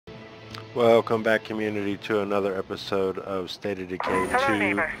Welcome back, community, to another episode of State of Decay Hello, 2,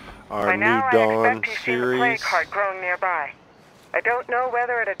 neighbor. our By New now, I Dawn expect you've seen the plague series. heart growing nearby. I don't know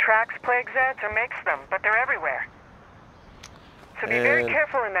whether it attracts plague zeds or makes them, but they're everywhere. So be very And-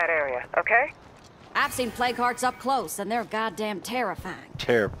 careful in that area, okay? I've seen plague hearts up close, and they're goddamn terrifying.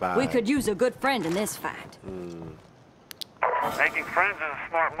 Terrified. We could use a good friend in this fight. Making friends is a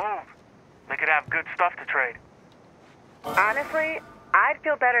smart move. They could have good stuff to trade. Honestly, I'd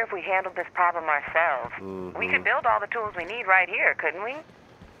feel better if we handled this problem ourselves. We could build all the tools we need right here, couldn't we?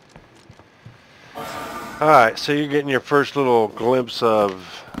 Alright, so you're getting your first little glimpse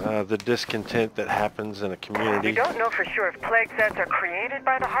of the discontent that happens in a We community. don't know for sure if plague zeds are created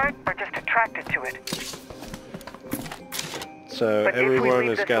by the heart or just attracted to it. So But if we everyone leave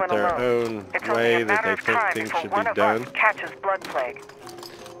has this got one their alone, own it's only way a that matter they of think time things before should one be of done. us catches blood plague.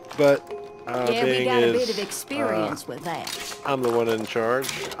 But Yeah, we being got a is, bit of experience with that. I'm the one in charge,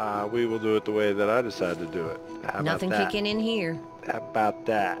 we will do it the way that I decide to do it. How about Nothing that? kicking in here. How about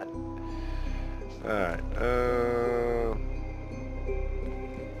that? Alright,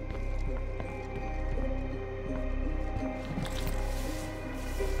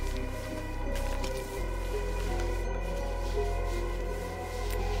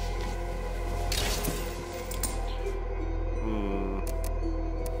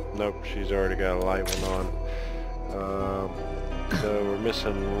 nope, she's already got a light one on. So we're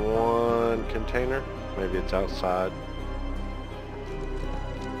missing one container. Maybe it's outside.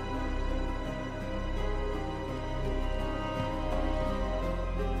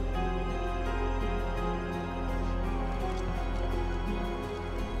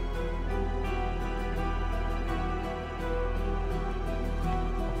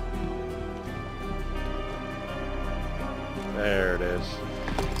 There it is.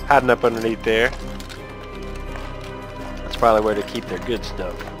 Hiding up underneath there. That's probably where they keep their good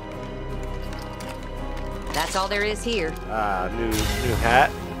stuff. That's all there is here. New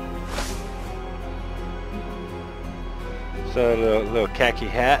hat. So little khaki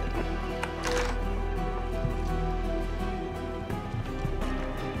hat.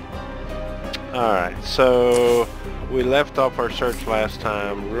 Alright, so we left off our search last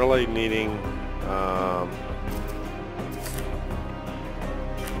time really needing a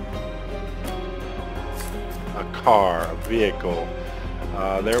car, a vehicle.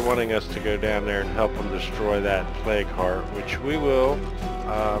 They're wanting us to go down there and help them destroy that plague heart, which we will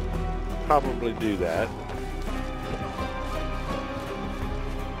probably do that.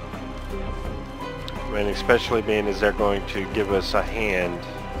 And especially being as they're going to give us a hand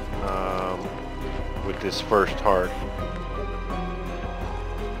with this first heart.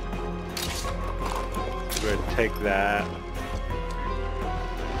 Go ahead and take that.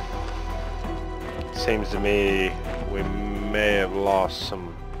 Seems to me we may have lost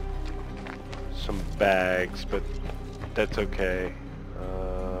some bags, but that's okay.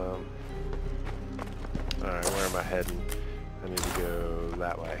 Alright, where am I heading? I need to go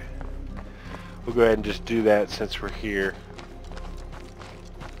that way. We'll go ahead and just do that since we're here.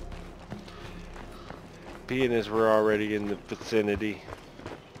 Being as we're already in the vicinity.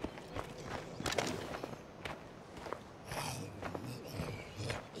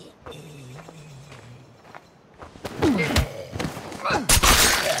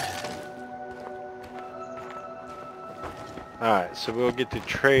 Alright, so we'll get to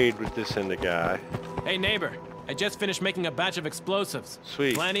trade with this Ender guy. Hey neighbor, I just finished making a batch of explosives.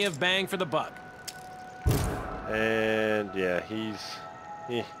 Sweet. Plenty of bang for the buck. And yeah, You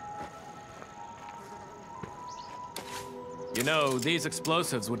know, these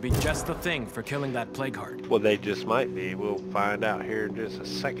explosives would be just the thing for killing that plague heart. well, they just might be. We'll find out here in just a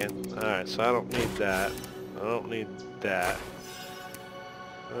second. Alright, so I don't need that. I don't need that.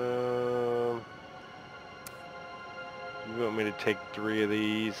 You want me to take 3 of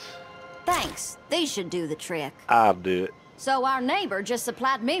these? Thanks. These should do the trick. I'll do it. So our neighbor just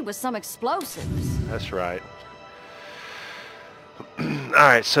supplied me with some explosives. That's right.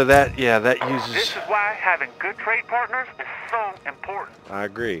 Alright, so that uses... This is why having good trade partners is so important. I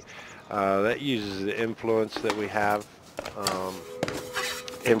agree. That uses the influence that we have.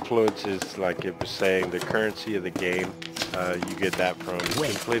 Influence is, like it was saying, the currency of the game. You get that from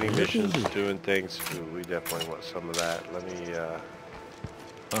completing missions, doing things. Ooh, we definitely want some of that. Let me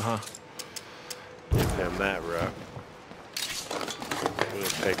give him that rough. We'll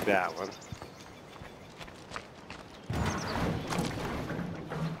take that one.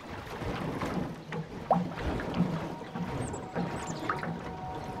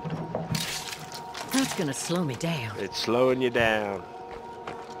 That's gonna slow me down. It's slowing you down.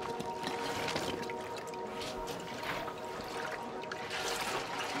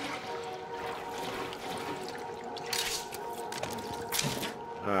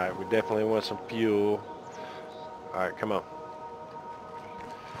 Alright, we definitely want some fuel. Alright, come on.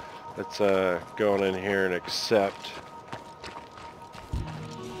 Let's go on in here and accept.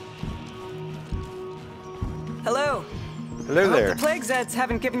 Hello. Hello there. Hope the plague Zeds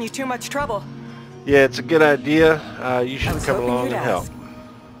haven't given you too much trouble. Yeah, it's a good idea. You should come hoping along you'd and help. ask.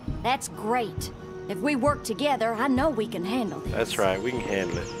 That's great. If we work together, I know we can handle this. That's right, we can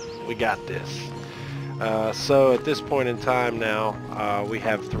handle it. We got this. So at this point in time now, we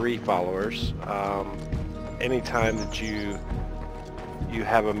have 3 followers. Anytime that you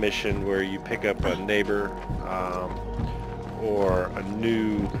have a mission where you pick up a neighbor or a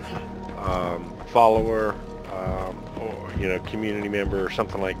new follower or community member or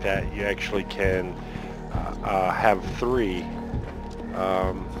something like that, you actually can have 3.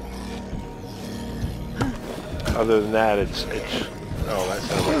 Other than that, it's oh, that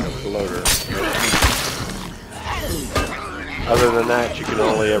sounds like a bloater. Other than that, you can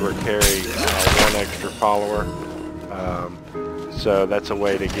only ever carry 1 extra follower. So that's a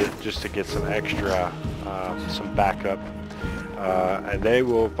way to get some extra, some backup, and they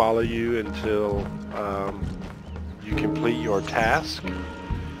will follow you until you complete your task.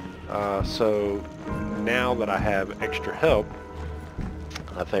 So now that I have extra help,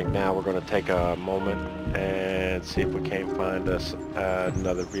 I think now we're going to take a moment and see if we can't find us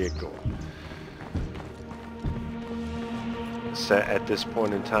another vehicle. So at this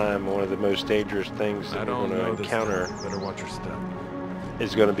point in time, one of the most dangerous things that we're going to encounter Better watch your step.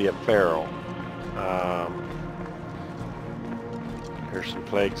 is going to be a feral. There's some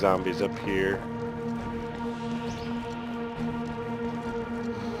plague zombies up here.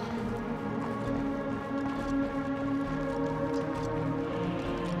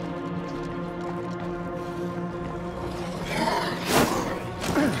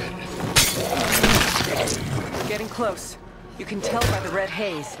 Getting close. You can tell by the red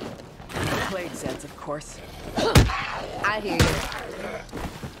haze. Plague Zeds, of course. I hear you.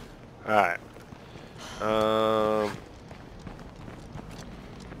 Alright.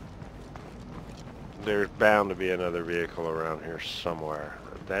 There's bound to be another vehicle around here somewhere.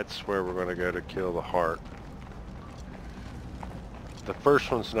 That's where we're going to go to kill the heart. The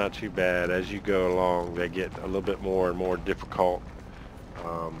first one's not too bad. As you go along, they get a little bit more and more difficult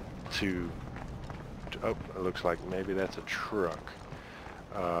oh, it looks like maybe that's a truck.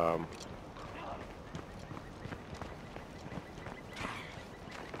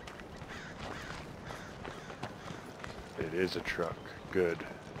 It is a truck. Good.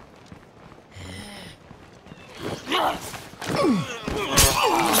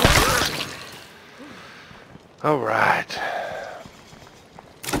 All right.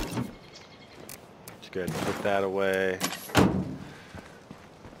 Let's go ahead and put that away. Go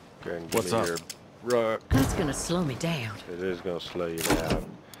ahead and give What's me up? your ruck. That's gonna slow me down. It is going to slow you down.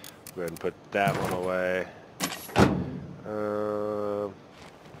 Go ahead and put that one away.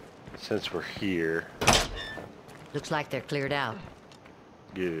 Since we're here, Looks like they're cleared out.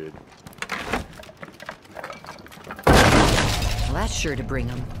 good. Well, that's sure to bring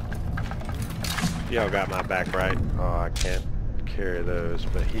them. Y'all got my back, right? Oh, I can't carry those,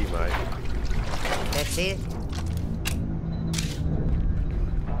 but he might. That's it.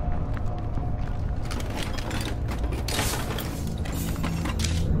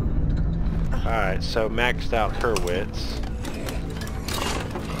 Alright, so maxed out her wits.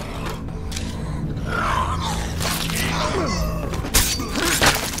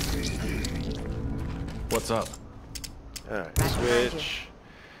 What's up? Alright, switch.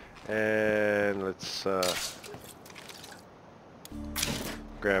 And let's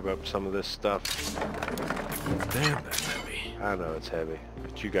grab up some of this stuff. Damn, that's heavy. I know it's heavy,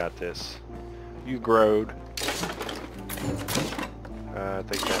 but you got this. You growed. I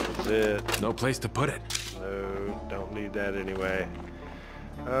think that was it. No place to put it. No, don't need that anyway.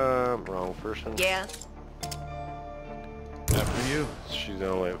 Wrong person. Yeah. After you. She's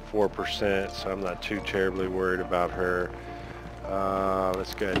only at 4%, so I'm not too terribly worried about her.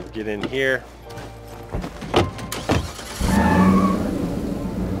 Let's go ahead and get in here.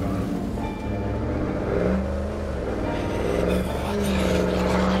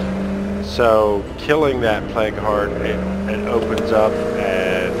 So killing that plague heart, it opens up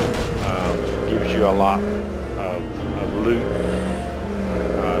and gives you a lot of loot.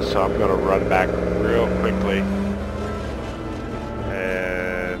 So I'm going to run back real quickly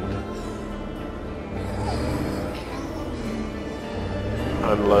and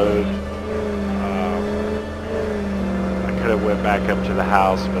unload. I could have went back up to the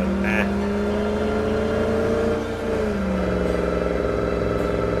house, but eh.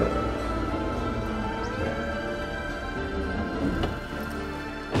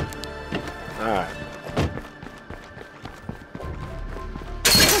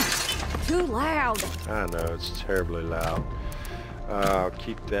 loud. I know, it's terribly loud. I'll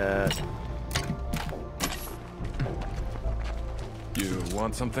keep that. You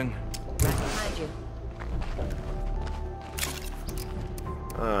want something? Right behind you.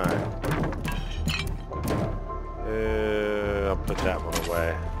 Alright. I'll put that one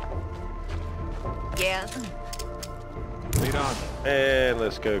away. Yeah. Lead on. And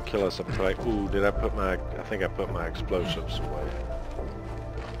let's go kill us a plague. Ooh, did I put my... I think I put my explosives away.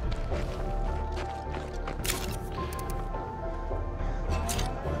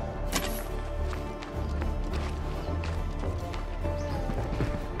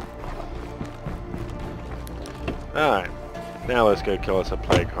 Alright, now let's go kill us a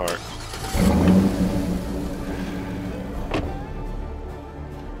plague heart.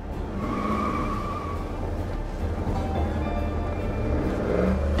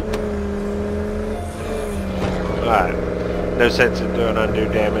 Alright, no sense in doing undue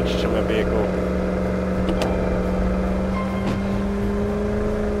damage to my vehicle.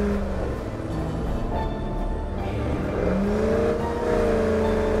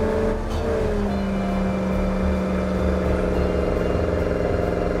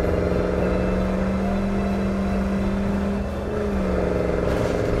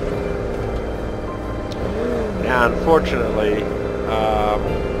 Now, unfortunately,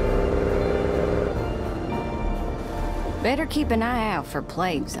 Better keep an eye out for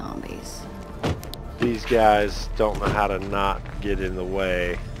plague zombies. these guys don't know how to not get in the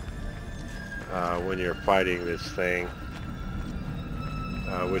way when you're fighting this thing,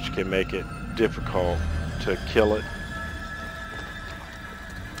 which can make it difficult to kill it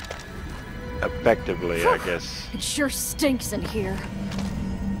effectively, I guess. It sure stinks in here.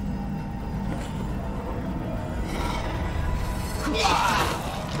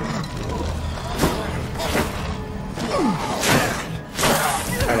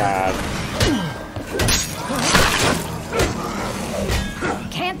 Hello.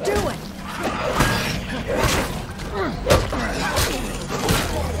 Can't do it.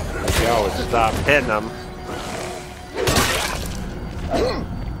 Y'all would stop hitting them.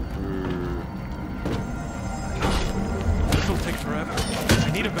 This will take forever.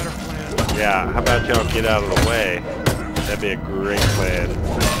 I need a better plan. Yeah, how about y'all get out of the way? That'd be a great plan.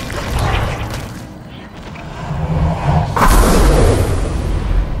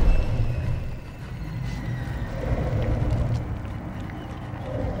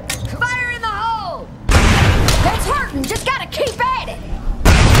 Fire in the hole! That's hurting. Just gotta keep at it.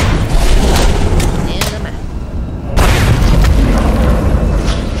 In the mouth.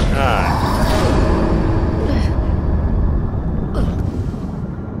 Alright.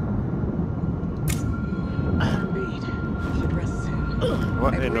 Reed, should rest soon.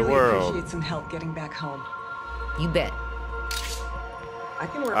 What I'd in the really world? appreciate some help getting back home. You bet. I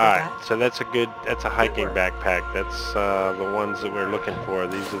can work with Alright, that. so that's a hiking backpack. That's the ones that we're looking for.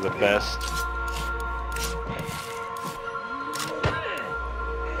 These are the best.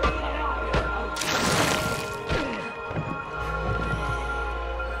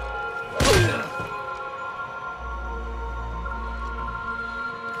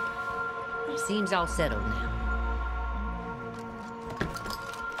 Seems all settled now.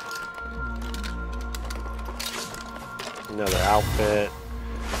 Another outfit.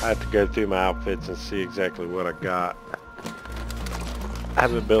 I have to go through my outfits and see exactly what I got. I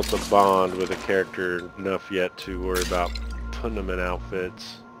haven't built a bond with a character enough yet to worry about putting them in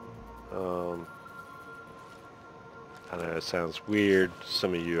outfits. I know it sounds weird.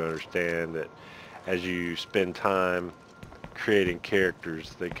 Some of you understand that as you spend time creating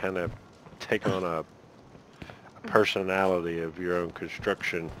characters, they kind of take on a personality of your own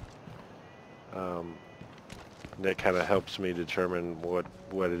construction. That kind of helps me determine what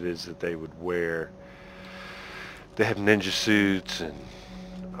it is that they would wear. They have ninja suits and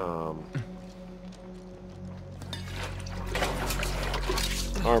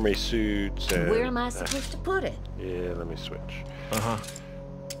army suits and... Where am I supposed to put it? Yeah, let me switch. Uh-huh.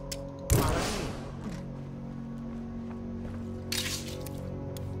 Follow me.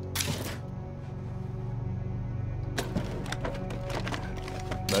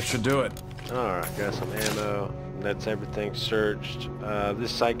 That should do it. Alright, got some ammo. That's everything searched.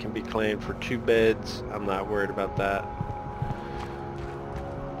 This site can be claimed for 2 beds. I'm not worried about that.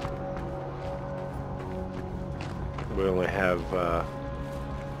 We only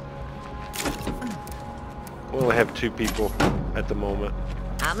have 2 people at the moment.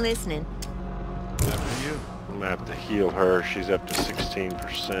 I'm listening. After you. I'm gonna have to heal her. She's up to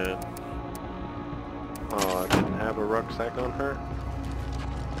 16%. Oh, I didn't have a rucksack on her?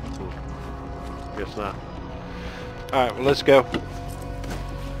 Guess not. Alright, well, let's go.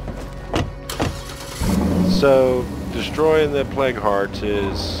 So, destroying the plague hearts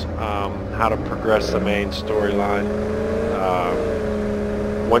is how to progress the main storyline.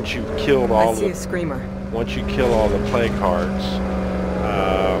 Once you've killed all a screamer. Once you kill all the plague hearts,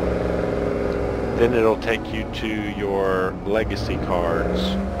 then it'll take you to your legacy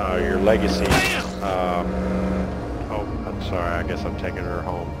cards. Your legacy. Oh, I'm sorry. I guess I'm taking her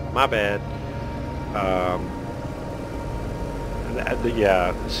home. My bad.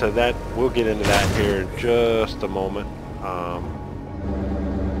 Yeah, so that we'll get into that here in just a moment.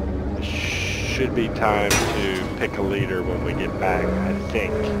 Should be time to pick a leader when we get back, I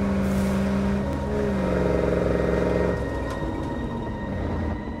think.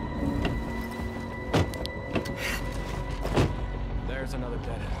 There's another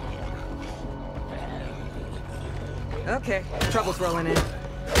dead end. Okay, trouble's rolling in.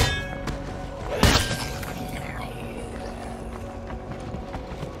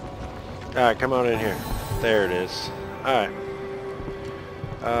 Alright, come on in here. There it is. Alright.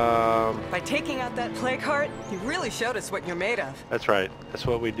 By taking out that plague heart, you really showed us what you're made of. That's right. That's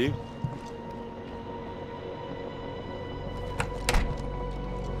what we do.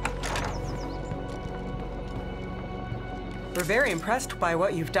 We're very impressed by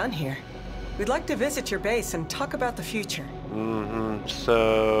what you've done here. We'd like to visit your base and talk about the future.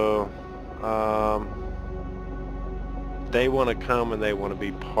 So, they want to come and they want to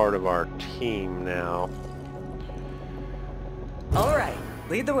be part of our team now. All right,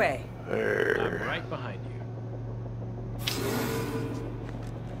 lead the way. I'm right behind you.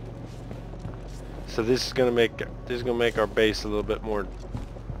 So this is gonna make our base a little bit more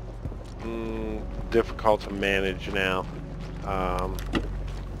difficult to manage now,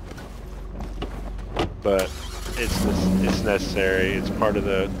 but it's necessary. It's part of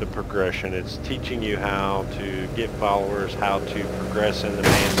the progression. It's teaching you how to get followers, how to progress in the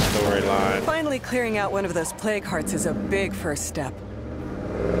main storyline. Finally clearing out one of those plague hearts is a big first step.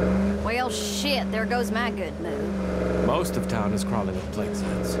 Well, shit, there goes my good mood. Most of town is crawling with plague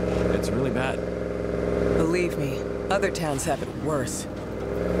zeds. It's really bad. Believe me, other towns have it worse.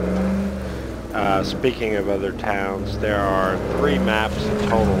 Speaking of other towns, there are 3 maps in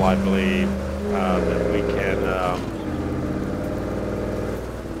total, I believe, that we can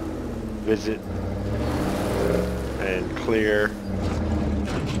visit and clear.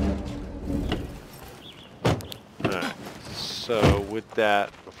 Alright, so with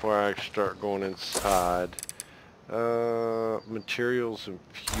that, before I start going inside, materials and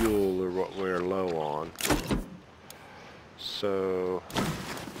fuel are what we're low on. So,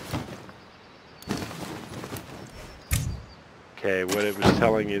 okay, what it was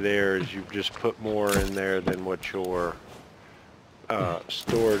telling you there is you've just put more in there than what your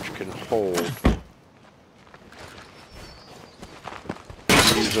storage can hold.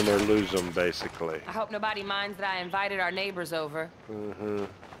 Use them or lose them, basically. I hope nobody minds that I invited our neighbors over.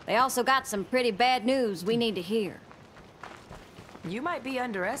 They also got some pretty bad news we need to hear. You might be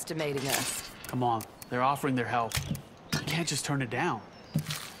underestimating us. Come on, they're offering their help. You can't just turn it down.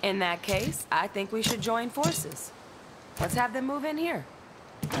 In that case, I think we should join forces. Let's have them move in here.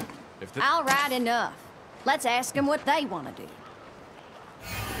 All right, enough. Let's ask them what they want to do.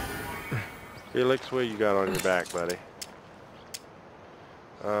 Felix, what you got on your back, buddy?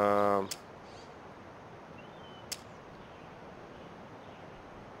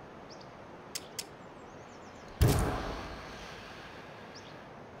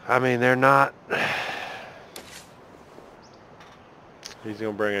 I mean, they're not... He's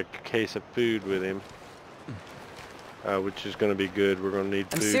going to bring a case of food with him, which is going to be good. We're going to need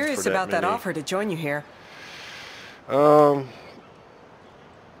food. I'm serious about that offer to join you here.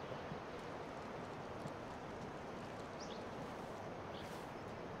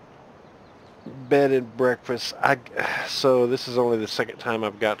 Bed and breakfast. So this is only the second time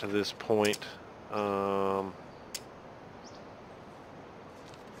I've got to this point.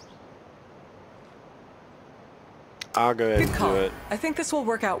 I'll go ahead Good and call. do it. I think this will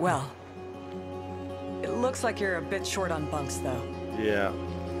work out well. It looks like you're a bit short on bunks, though. Yeah.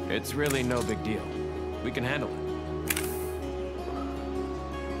 It's really no big deal. We can handle it.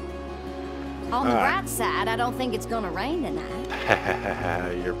 On the bright side, I don't think it's gonna rain tonight.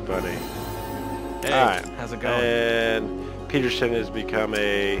 You're funny. Hey, Alright. how's it going? And Peterson has become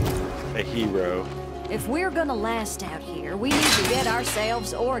a hero. If we're gonna last out here, we need to get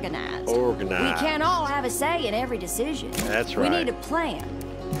ourselves organized. Organized. We can't all have a say in every decision. That's We right. need a plan.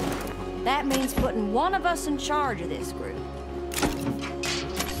 That means putting one of us in charge of this group.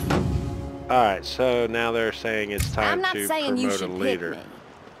 Alright, so now they're saying it's time I'm not to saying you promote a should pick leader. me,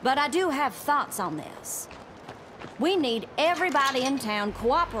 but I do have thoughts on this. We need everybody in town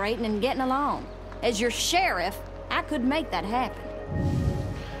cooperating and getting along. As your sheriff, I could make that happen.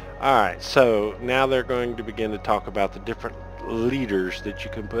 Alright, so now they're going to begin to talk about the different leaders that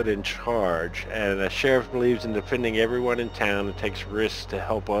you can put in charge. And a sheriff believes in defending everyone in town and takes risks to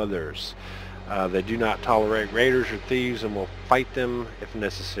help others. They do not tolerate raiders or thieves and will fight them if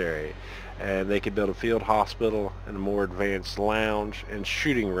necessary. And they can build a field hospital and a more advanced lounge and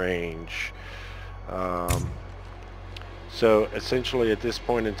shooting range. So essentially at this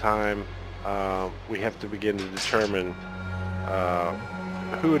point in time, we have to begin to determine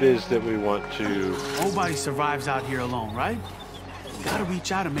who it is that we want to... Nobody survives out here alone, right? You gotta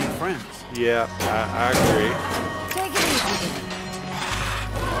reach out and make friends. Yeah, I agree. Take it easy.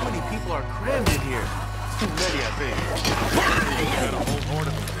 How many people are crammed in here? Too many, I think. You got a whole horde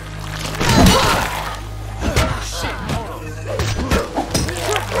of them there.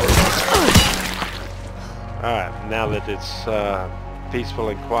 Alright, now that it's peaceful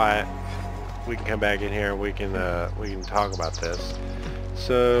and quiet, we can come back in here and we can talk about this.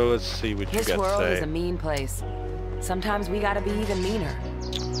 So let's see what you This got to world say. is a mean place. Sometimes we gotta be even meaner.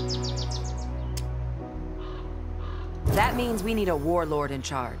 That means we need a warlord in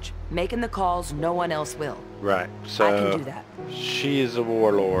charge, making the calls no one else will. Right. So I can do that. She is a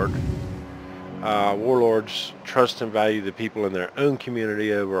warlord. Warlords trust and value the people in their own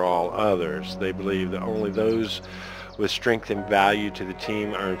community over all others. They believe that only those with strength and value to the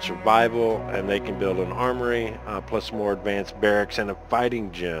team earn survival, and they can build an armory, plus more advanced barracks and a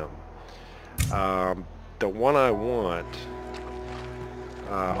fighting gym. The one I want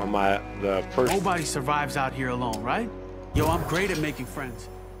on the first... Nobody survives out here alone, right? Yo, I'm great at making friends.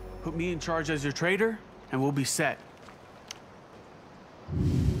 Put me in charge as your trader, and we'll be set.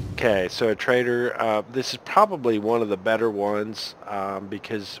 Okay, so a trader, this is probably one of the better ones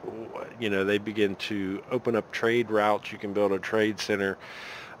because, you know, they begin to open up trade routes. You can build a trade center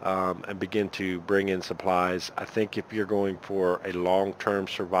and begin to bring in supplies. I think if you're going for a long-term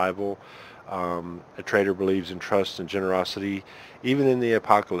survival, a trader believes in trust and generosity. Even in the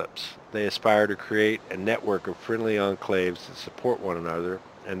apocalypse, they aspire to create a network of friendly enclaves that support one another,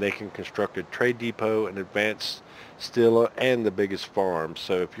 and they can construct a trade depot and advance still and the biggest farm.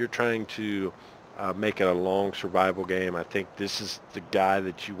 So if you're trying to make it a long survival game, I think this is the guy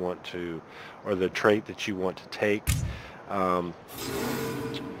that you want to, or the trait that you want to take.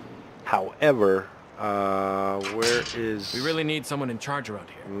 However, where is... We really need someone in charge around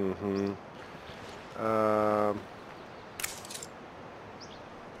here. Mm-hmm.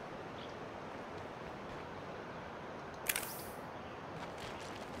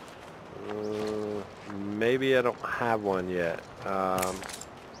 Maybe I don't have one yet.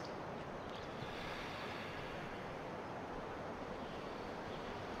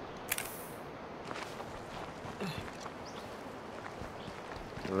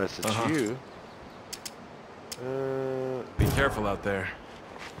 Unless it's you. Be careful out there.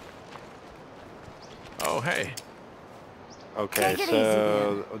 Oh, hey. Okay, Take it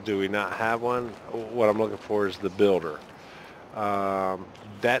so do we not have one? What I'm looking for is the builder.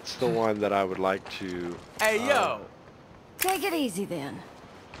 That's the one that I would like to... Hey, yo! Take it easy then.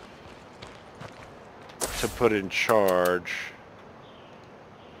 to put in charge.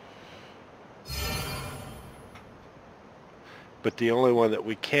 But the only one that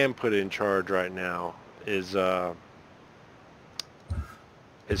we can put in charge right now is her,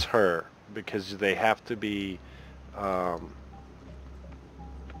 because they have to be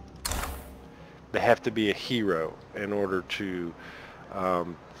a hero in order to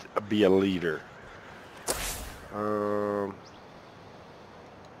be a leader.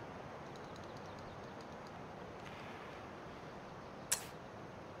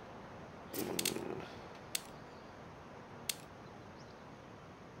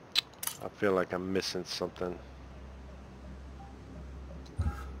 I feel like I'm missing something.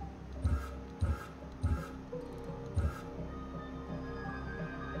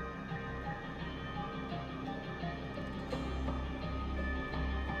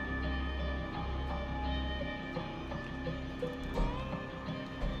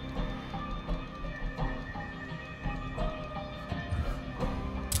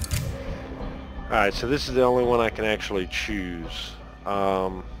 Alright, so this is the only one I can actually choose.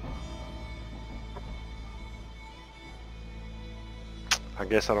 I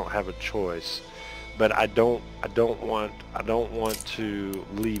guess I don't have a choice, but I don't want to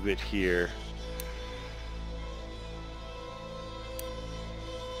leave it here.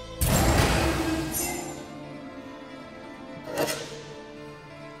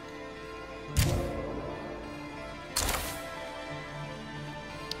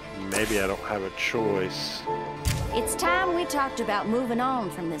 Maybe I don't have a choice. It's time we talked about moving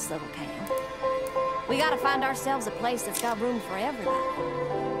on from this little camp. We gotta find ourselves a place that's got room for everybody.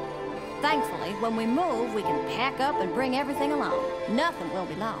 Thankfully, when we move, we can pack up and bring everything along. Nothing will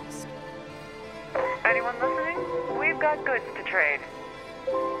be lost. Anyone listening? We've got goods to trade.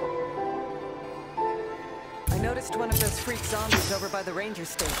 I noticed one of those freak zombies over by the ranger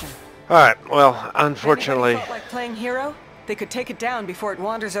station. Alright, well, unfortunately... Anybody felt like playing hero? They could take it down before it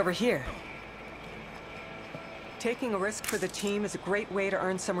wanders over here. Taking a risk for the team is a great way to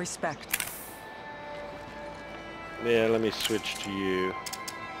earn some respect. Yeah, let me switch to you.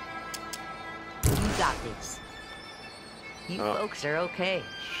 You got this. You folks are okay.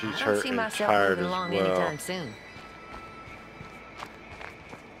 She's I don't hurt see and myself tired moving as along well. anytime soon.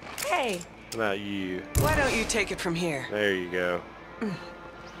 Hey, What about you? why don't you take it from here? There you go.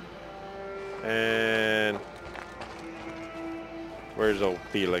 And where's old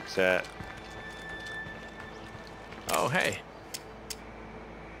Felix at? Oh, hey.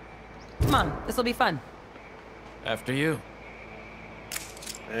 Come on, this'll be fun. After you.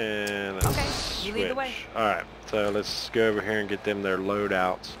 And let's Okay, you lead the way. switch. Alright, so let's go over here and get them their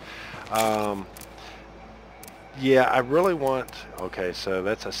loadouts. Yeah, I really want... Okay, so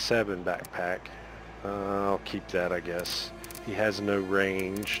that's a 7 backpack. I'll keep that, I guess. He has no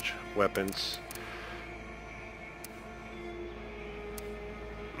ranged weapons.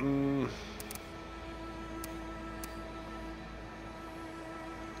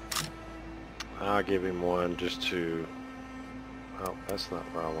 I'll give him one just to... Oh, that's not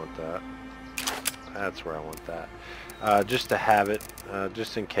where I want that. That's where I want that. Just to have it,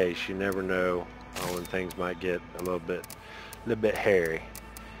 just in case. You never know when things might get a little bit hairy.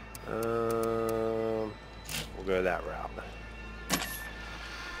 We'll go that route.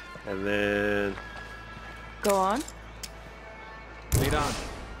 And then... Go on. Lead on.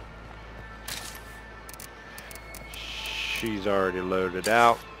 She's already loaded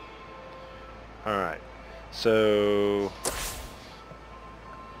out. Alright, so...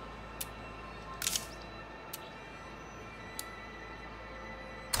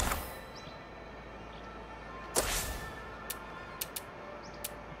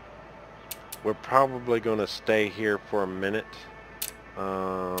 we're probably going to stay here for a minute.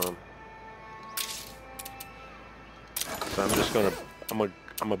 So I'm just going to... I'm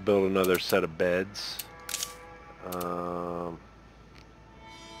gonna build another set of beds.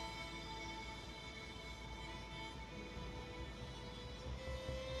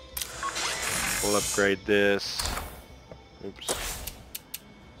 We'll upgrade this. Oops.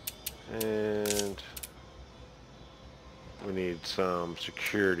 And we need some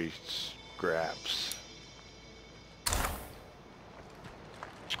security scraps.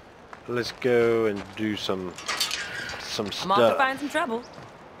 Let's go and do some I'm off to stuff. find some trouble.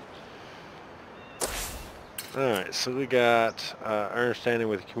 Alright, so we got understanding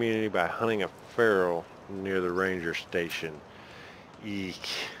with the community by hunting a feral near the ranger station. Eek.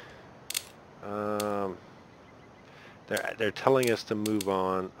 They're telling us to move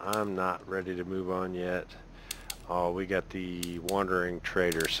on. I'm not ready to move on yet. Oh, we got the wandering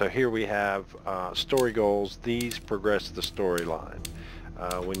trader. So here we have story goals. These progress the storyline.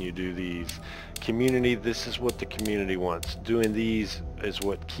 When you do these community, this is what the community wants. Doing these is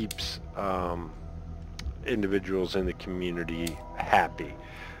what keeps individuals in the community happy.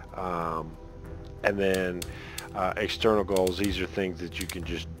 And then external goals, these are things that you can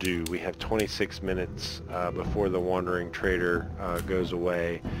just do. We have 26 minutes before the wandering trader goes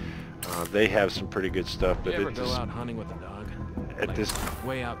away. They have some pretty good stuff, but You ever go out hunting with a dog? At Like, this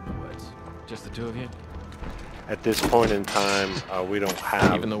way out in the woods. Just the two of you? at this point in time, we don't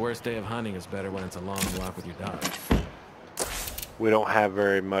have Even the worst day of hunting is better when it's a long walk with your dog. we don't have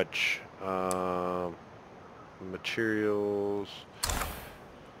very much materials.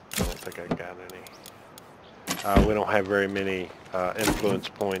 I don't think I got any. We don't have very many influence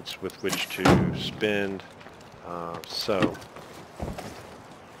points with which to spend. So,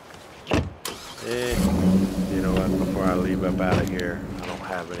 you know what, before I leave up out of here, I don't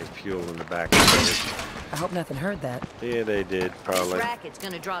have any fuel in the back. I hope nothing heard that. Yeah, they did, This probably. racket's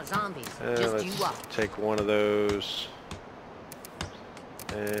gonna draw zombies. Just you Let's watch. take one of those.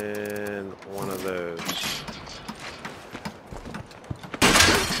 And one of those.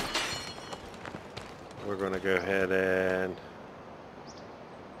 We're going to go ahead and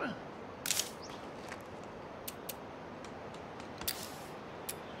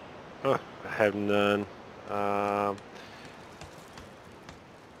I have none.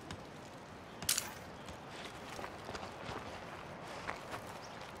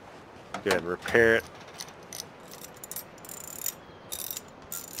 Go ahead and repair it.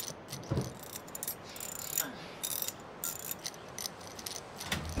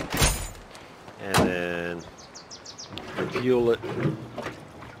 And then fuel it.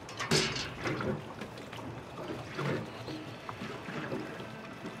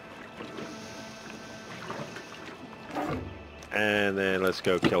 And then let's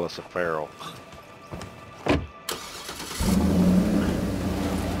go kill us a feral.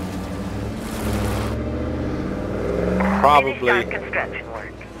 Probably. Construction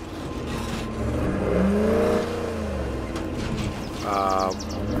work.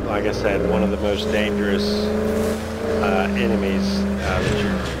 Like I said, one of the most dangerous enemies that you.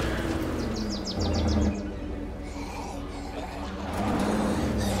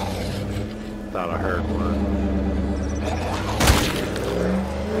 Thought I heard one.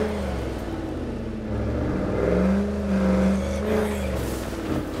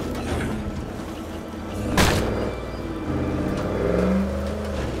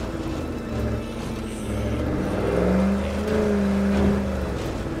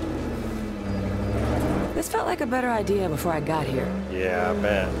 This felt like a better idea before I got here. Yeah, I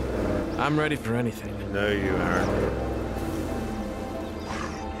bet. I'm ready for anything. No, you aren't.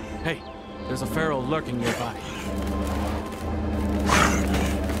 Hey, there's a feral lurking nearby.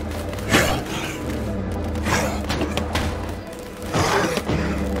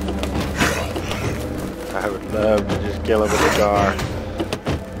 I would love to just kill him with a car.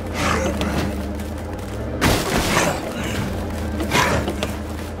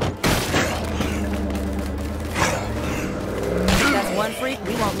 That's one freak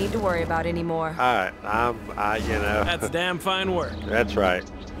we won't need to worry about anymore. Alright, you know. That's damn fine work. That's right.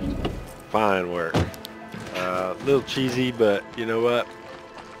 Fine work. A little cheesy, but you know what?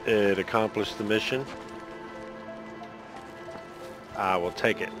 It accomplished the mission. I will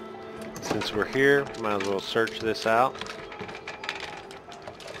take it. Since we're here, might as well search this out.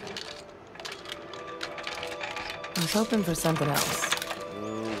 I was hoping for something else.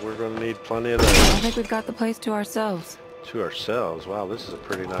 We're going to need plenty of I those. think we've got the place to ourselves. To ourselves. Wow, this is a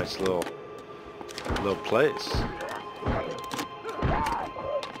pretty nice little place.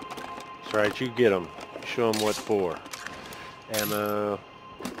 That's right, you get them. Show them what for. Ammo.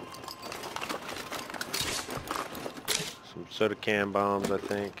 Some soda can bombs, I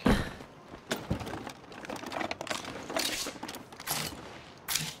think.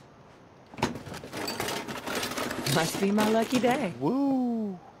 Must be my lucky day.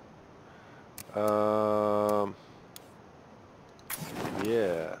 Woo!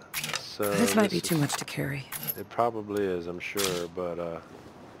 Yeah. So This might be too much to carry. It probably is, I'm sure, but let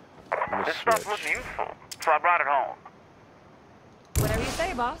me This stuff switch. looks useful, so I brought it home. Whatever you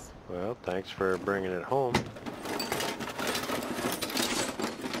say, boss. Well, thanks for bringing it home.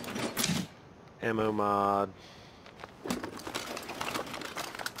 Ammo mod.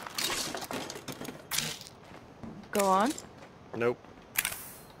 Go on. Nope.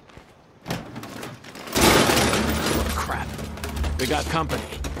 Crap. We got company.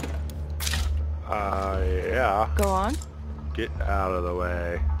 Yeah. Go on. Get out of the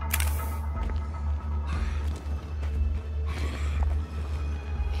way.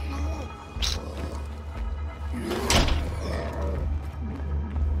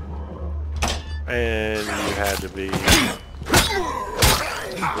 And you had to be...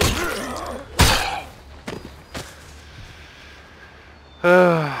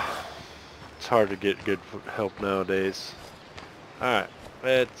 It's hard to get good help nowadays. Alright,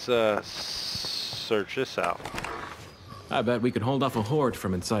 let's search this out. I bet we could hold off a horde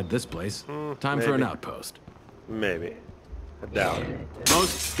from inside this place. Time for an maybe. outpost. Maybe. I doubt it.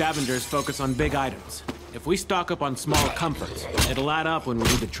 Most scavengers focus on big items. If we stock up on small comforts, it'll add up when we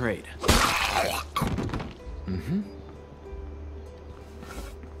need to trade.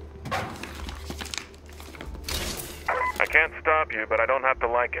 I can't stop you, but I don't have to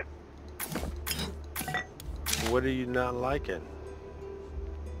like it. What are you not liking?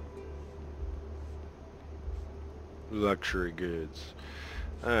 Luxury goods.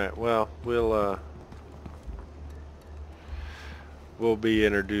 Alright, well, we'll be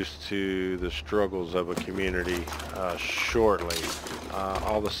introduced to the struggles of a community shortly.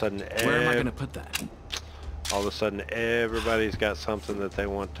 All of a sudden, Where am I gonna put that? all of a sudden, everybody's got something that they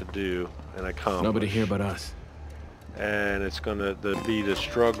want to do and accomplish. Nobody here but us. And it's gonna the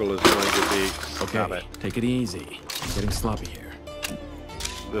struggle is going to be. Stop Okay, it. take it easy. I'm getting sloppy here.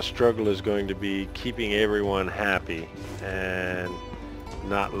 The struggle is going to be keeping everyone happy and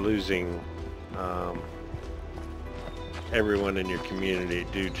not losing everyone in your community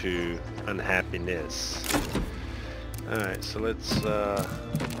due to unhappiness. Alright, so let's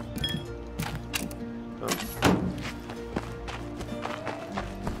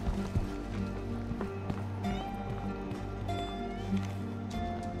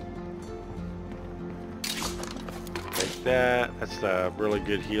take that. That's the really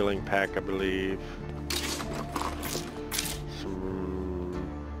good healing pack, I believe.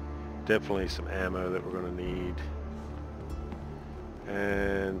 Definitely some ammo that we're going to need.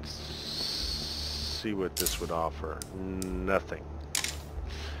 And see what this would offer. Nothing.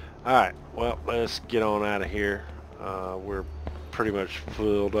 Alright, well, let's get on out of here. We're pretty much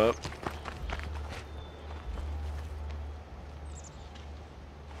filled up.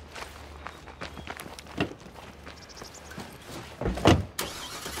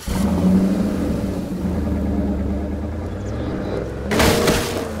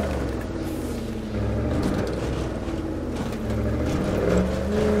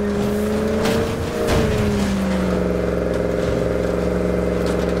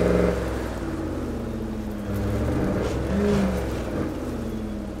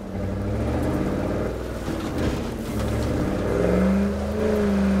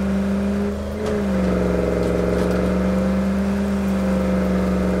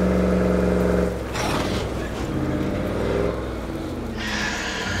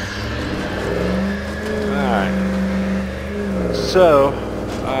 So,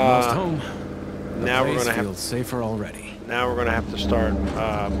 Almost home. now we're gonna have safer already. Now we're gonna have to start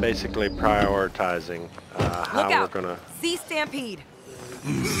basically prioritizing how Look out. we're gonna. See Stampede.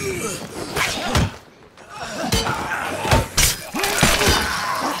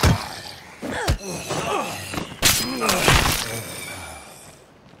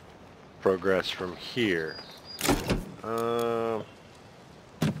 Progress from here.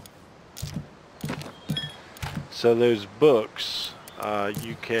 So those books,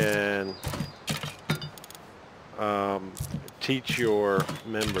 you can teach your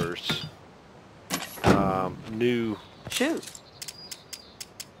members new. Shoot.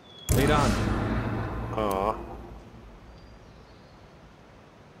 Lead on.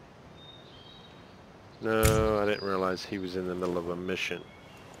 No, I didn't realize he was in the middle of a mission.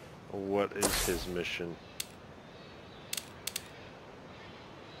 What is his mission?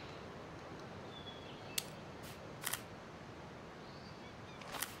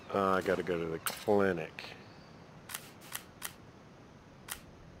 I gotta go to the clinic.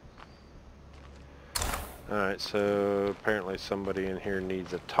 Alright, so apparently somebody in here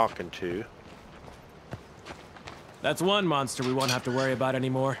needs a talking to. That's one monster we won't have to worry about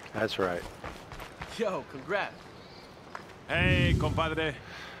anymore. That's right. Yo, congrats. Hey, compadre.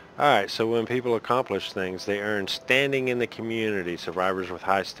 Alright, so when people accomplish things, they earn standing in the community. Survivors with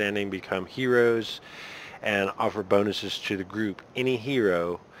high standing become heroes and offer bonuses to the group. Any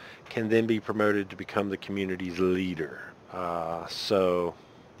hero can then be promoted to become the community's leader. So,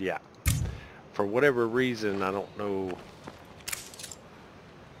 yeah. For whatever reason, I don't know.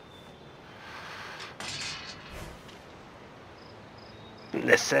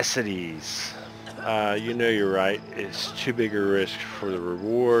 Necessities. You know you're right. It's too big a risk for the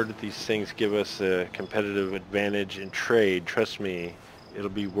reward. These things give us a competitive advantage in trade. Trust me, it'll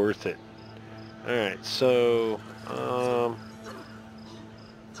be worth it. Alright, so,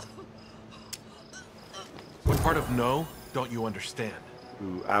 What part of no don't you understand?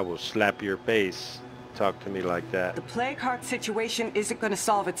 ooh, I will slap your face. Talk to me like that. The plague heart situation isn't going to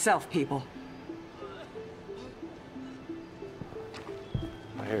solve itself, people.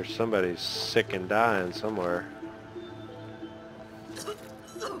 I hear somebody's sick and dying somewhere.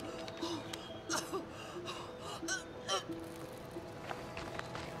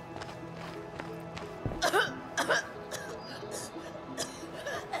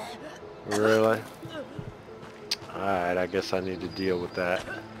 Really? Alright, I guess I need to deal with that.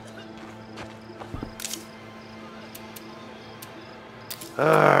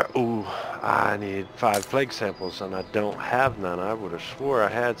 Ooh, I need 5 plague samples and I don't have none. I would have swore I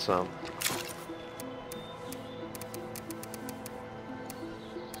had some.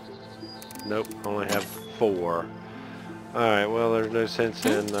 Nope, only have 4. Alright, well there's no sense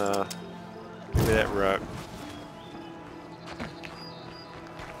in, give me that ruck.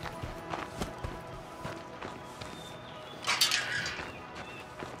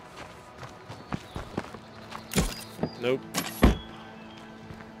 Nope.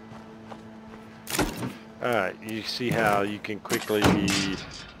 Alright, you see how you can quickly be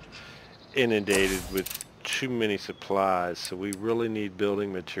inundated with too many supplies, so we really need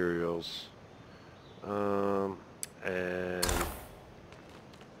building materials. And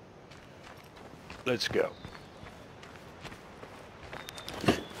let's go.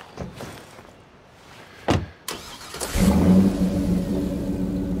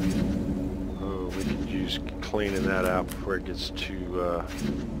 Oh, we could use cleaning that out before it gets too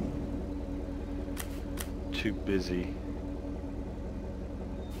busy.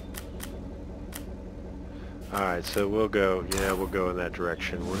 Alright, so we'll go, yeah, we'll go in that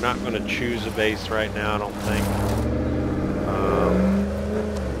direction. We're not going to choose a base right now, I don't think.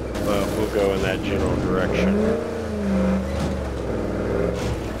 But we'll go in that general direction.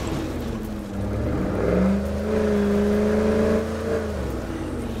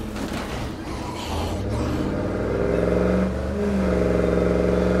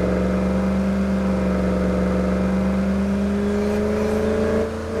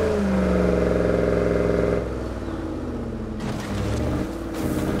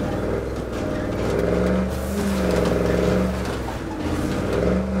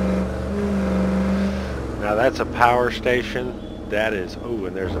 That's a power station. That is, oh,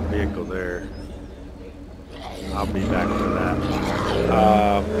 and there's a vehicle there. I'll be back for that.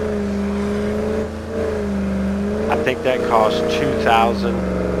 I think that costs 2,000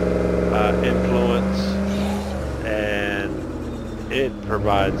 influence, and it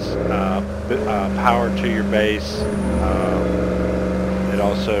provides power to your base. It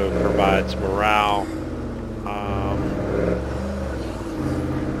also provides morale.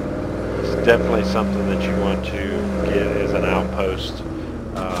 Definitely something that you want to get as an outpost,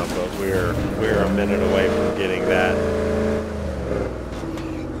 but we're a minute away from getting that.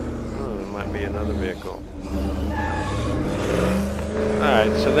 Oh, there might be another vehicle. All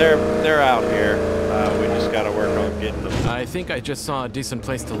right, so they're out here. We just got to work on getting them. I think I just saw a decent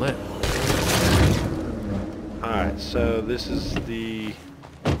place to live. All right, so this is the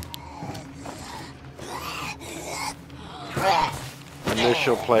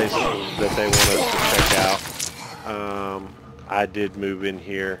initial place that they want us to check out. I did move in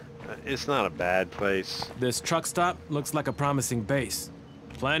here. It's not a bad place. This truck stop looks like a promising base.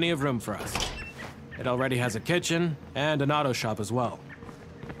 Plenty of room for us. It already has a kitchen and an auto shop as well.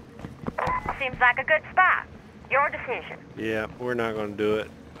 Seems like a good spot. Your decision. Yeah, we're not going to do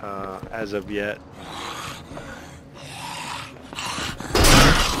it as of yet.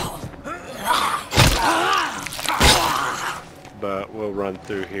 But we'll run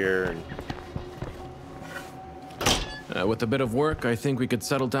through here and with a bit of work, I think we could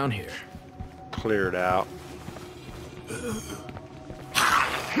settle down here. Clear it out.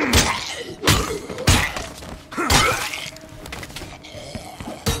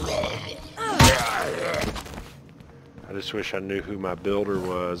 I just wish I knew who my builder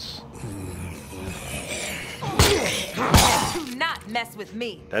was. Do not mess with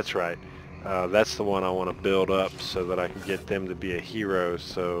me. That's right. That's the one I want to build up so that I can get them to be a hero.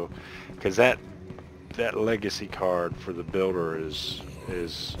 So, because that legacy card for the builder is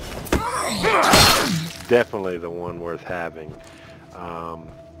definitely the one worth having.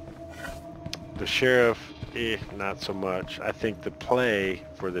 The sheriff, not so much. I think the play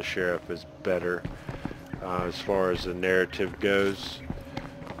for the sheriff is better as far as the narrative goes.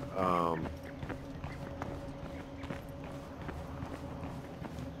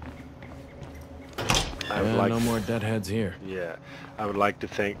 I would like no more deadheads here. Yeah, I would like to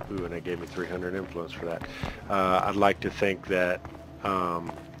think. Ooh, and they gave me 300 influence for that. I'd like to think that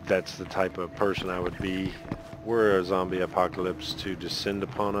that's the type of person I would be were a zombie apocalypse to descend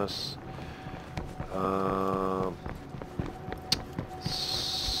upon us.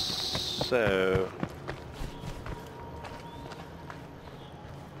 So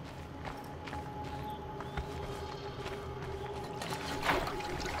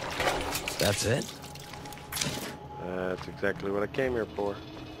that's it? That's exactly what I came here for.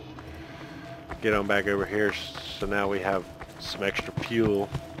 Get on back over here, so now we have some extra fuel.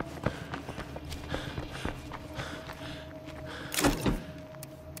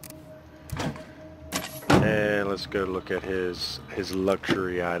 And let's go look at his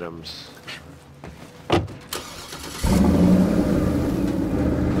luxury items.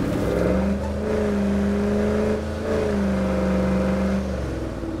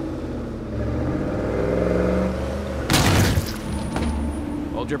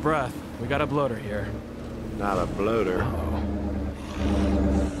 Hold your breath. We got a bloater here. Not a bloater.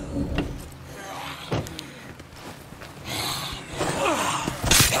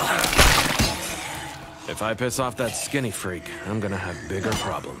 If I piss off that skinny freak, I'm gonna have bigger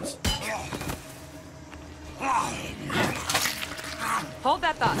problems. Hold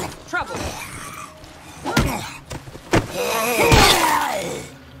that thought. Trouble.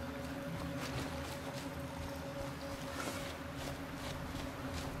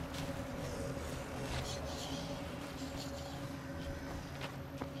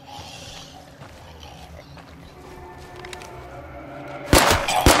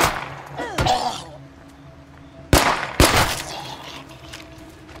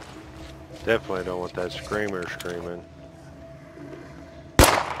 Definitely don't want that screamer screaming.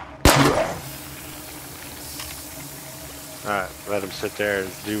 Alright, let him sit there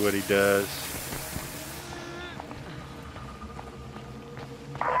and do what he does.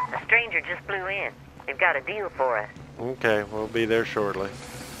 A stranger just flew in. They've got a deal for us. Okay, we'll be there shortly.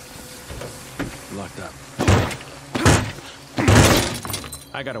 Locked up.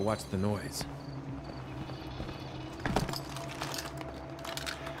 I gotta watch the noise.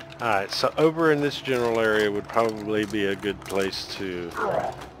 Alright, so over in this general area would probably be a good place to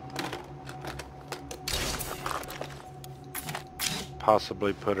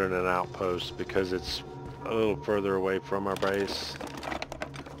possibly put in an outpost because it's a little further away from our base.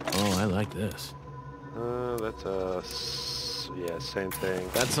 Oh, I like this. That's a... yeah, same thing.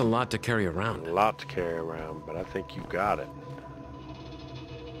 That's a lot to carry around. A lot to carry around, but I think you got it.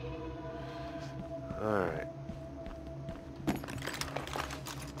 Alright.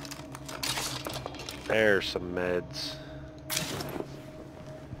 There's some meds.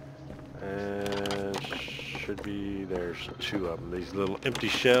 And should be, there's 2 of them. These little empty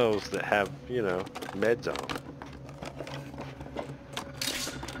shells that have, you know, meds on them.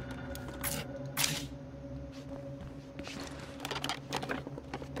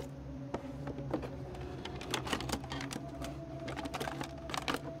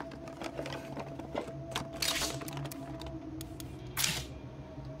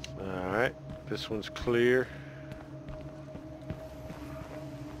 Alright, this one's clear.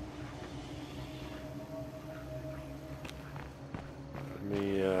 Let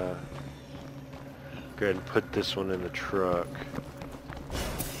me go ahead and put this one in the truck.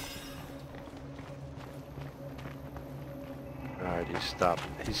 Alright,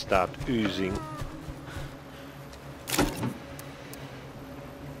 he stopped oozing.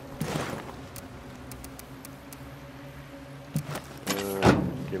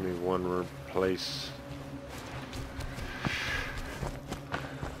 Give me one place.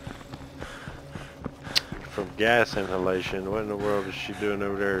 From gas inhalation, what in the world is she doing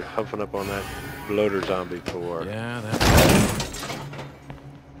over there huffing up on that bloater zombie for? Yeah, that's...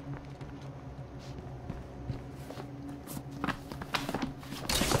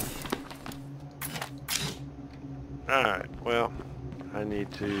 Alright, well, I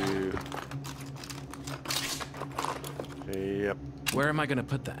need to... Yep. Where am I gonna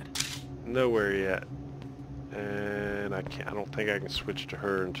put that? Nowhere yet. And I don't think I can switch to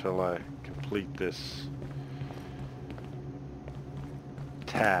her until I complete this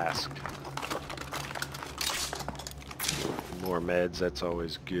task. More meds, that's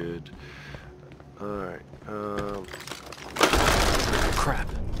always good. Alright, Crap.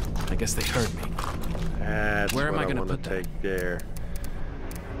 I guess they heard me. that's Where am what I gonna want to put that? take there.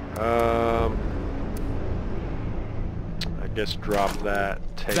 I guess drop that,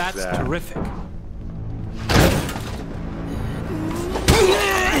 take That's that. terrific.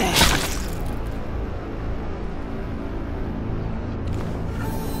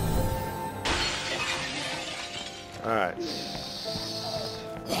 Alright.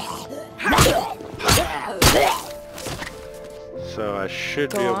 So I should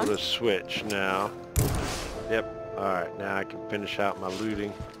be able to switch now. Yep. Alright, now I can finish out my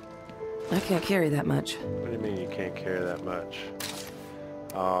looting. I can't carry that much. What do you mean you can't carry that much?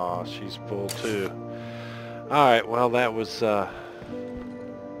 Oh, she's full too. Alright, well that was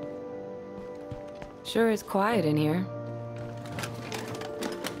Sure is quiet in here.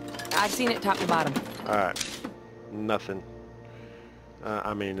 I've seen it top to bottom. alright. Nothing.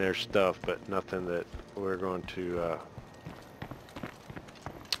 I mean there's stuff, but nothing that we're going to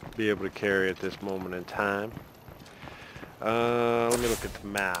be able to carry at this moment in time. Let me look at the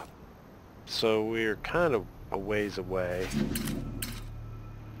map. So we're kind of a ways away.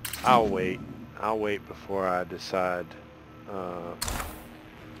 I'll wait before I decide to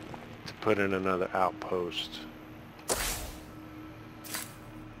put in another outpost. There's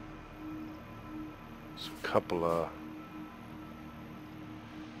a couple of...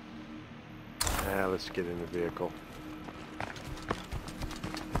 let's get in the vehicle.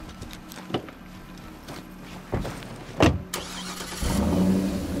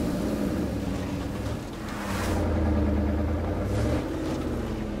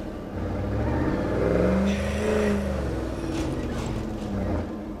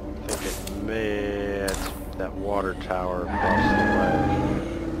 Water tower across the way.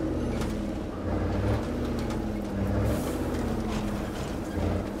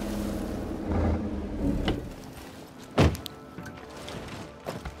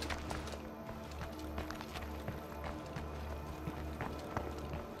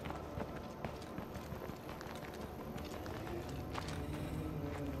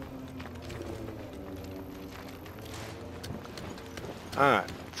 Alright,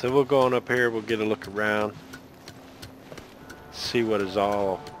 so we'll go on up here, we'll get a look around. see what is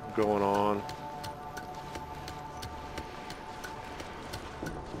all going on.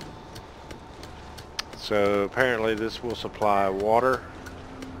 So apparently this will supply water,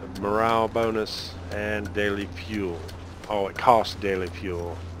 a morale bonus, and daily fuel. Oh, it costs daily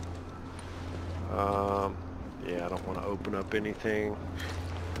fuel. Yeah, I don't want to open up anything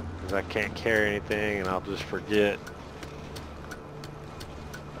because I can't carry anything and I'll just forget.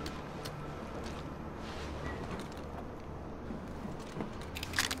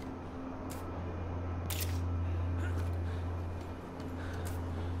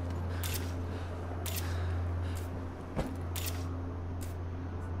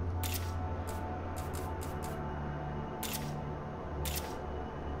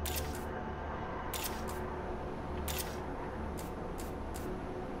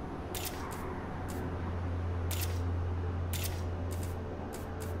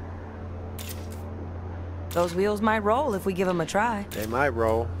 Those wheels might roll if we give them a try. They might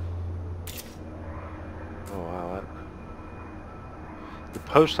roll. Oh wow. The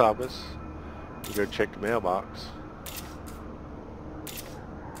post office. We'll go check the mailbox.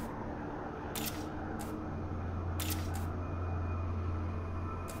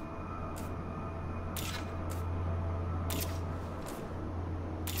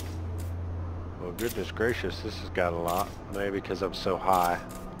 Well, goodness gracious, this has got a lot. Maybe because I'm so high.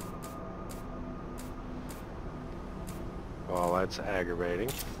 Well, that's aggravating.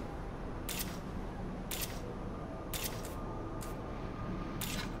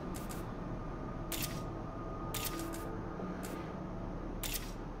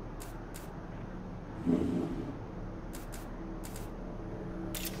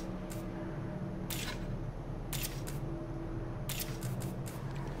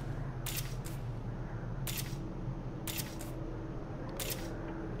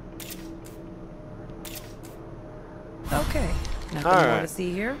 Okay, nothing All more right. to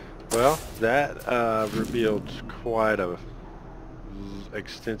see here. Well, that revealed quite a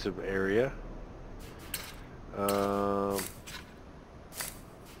extensive area.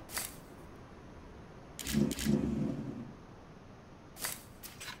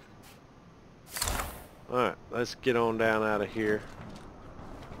 Alright, let's get on down out of here.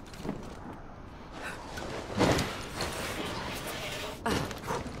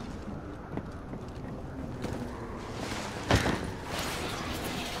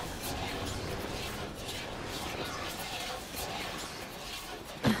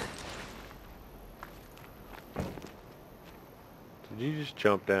 Did you just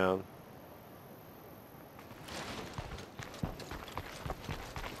jump down?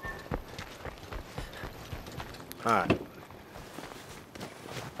 Alright.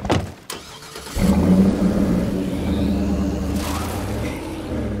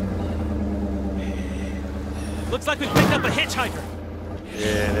 Looks like we picked up a hitchhiker.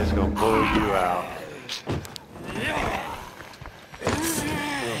 Yeah, and it's gonna pull you out.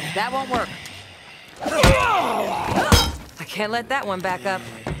 That won't work. I can't let that one back up.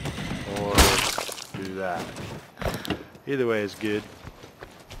 Or do that. Either way is good.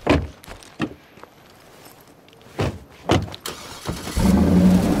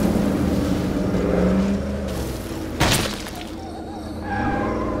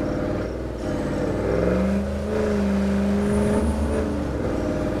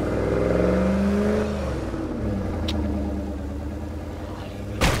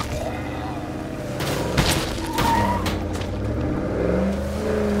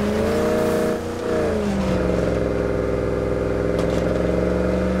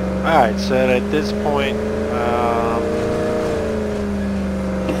 Alright, so at this point,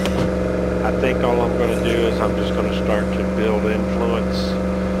 I think all I'm going to do is I'm just going to start to build influence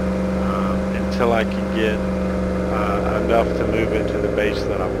until I can get enough to move into the base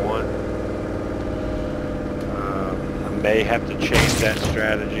that I want. I may have to change that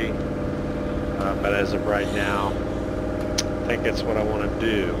strategy, but as of right now, I think that's what I want to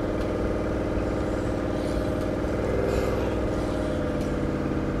do.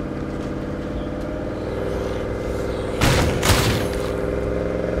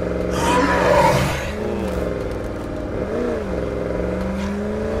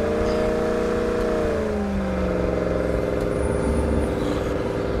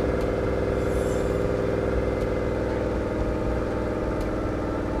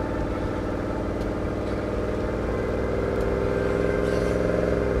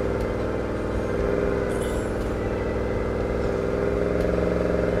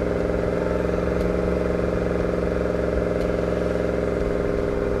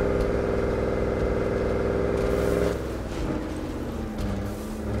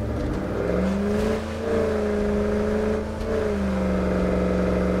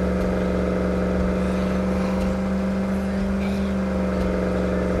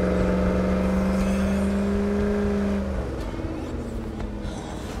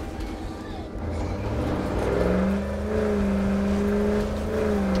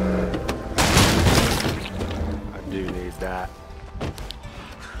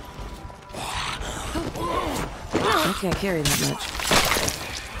 Can't carry that much.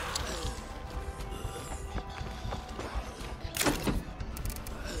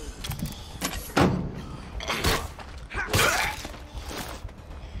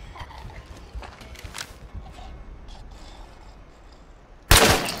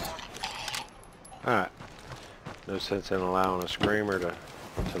 Alright. No sense in allowing a screamer to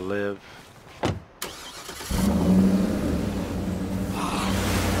live.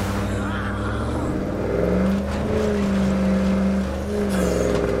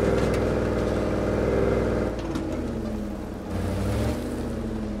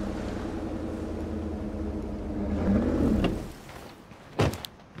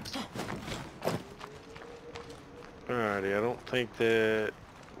 Alrighty, I don't think that...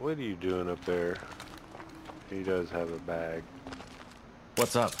 What are you doing up there? He does have a bag.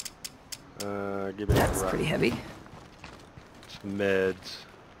 What's up? Give me That's that pretty heavy. some meds.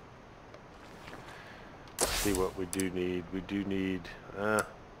 Let's see what we do need. We do need,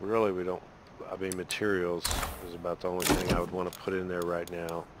 really we don't, I mean materials is about the only thing I would want to put in there right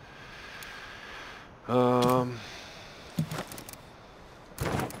now. Let's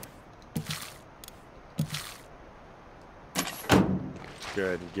go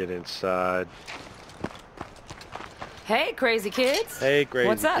ahead and get inside. Hey, crazy kids. Hey, crazy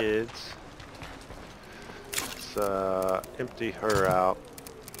What's up? kids. Let's empty her out.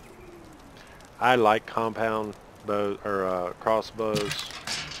 I like compound bows or crossbows.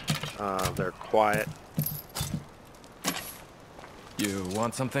 They're quiet. You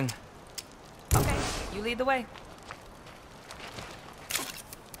want something? Okay, you lead the way.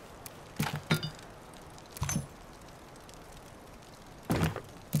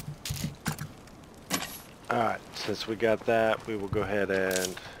 Alright, since we got that, we will go ahead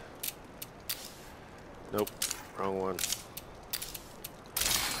and... Nope, wrong one.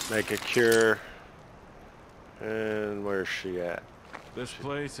 Make a cure. And where's she at? This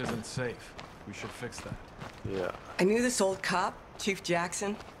place isn't safe. We should fix that. Yeah. I knew this old cop, Chief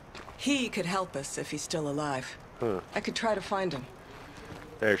Jackson. He could help us if he's still alive. Huh. I could try to find him.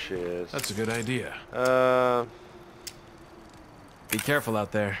 There she is. That's a good idea. Be careful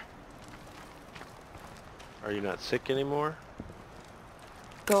out there. Are you not sick anymore?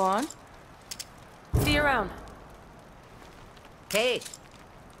 Go on. See you around. Hey,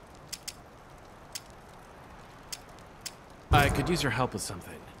 I could use your help with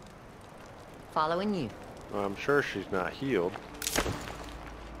something. following you. Well, I'm sure she's not healed.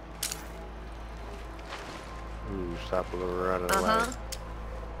 Ooh, stop a little running away.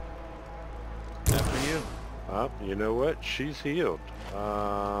 After you. Oh, you know what? She's healed.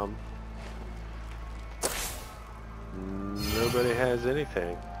 Nobody has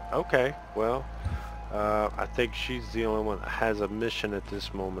anything. Okay, well, I think she's the only one that has a mission at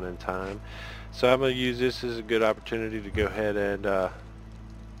this moment in time. So I'm going to use this as a good opportunity to go ahead and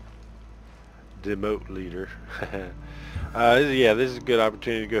demote leader. Yeah, this is a good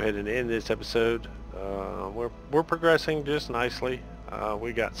opportunity to go ahead and end this episode. We're progressing just nicely.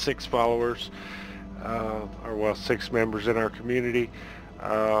 We got 6 followers, or well, 6 members in our community.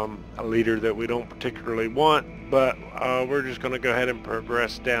 A leader that we don't particularly want, but we're just going to go ahead and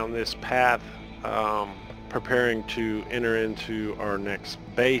progress down this path, preparing to enter into our next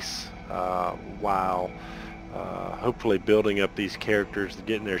base, while hopefully building up these characters,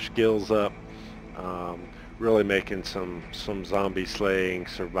 getting their skills up, really making some zombie slaying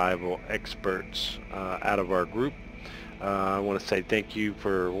survival experts out of our group. I want to say thank you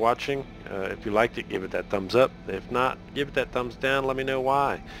for watching. If you liked it, give it that thumbs up. If not, give it that thumbs down. Let me know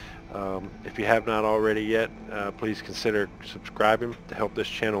why. If you have not already yet, please consider subscribing to help this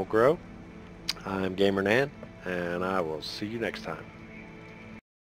channel grow. I'm Gamer Nan, and I will see you next time.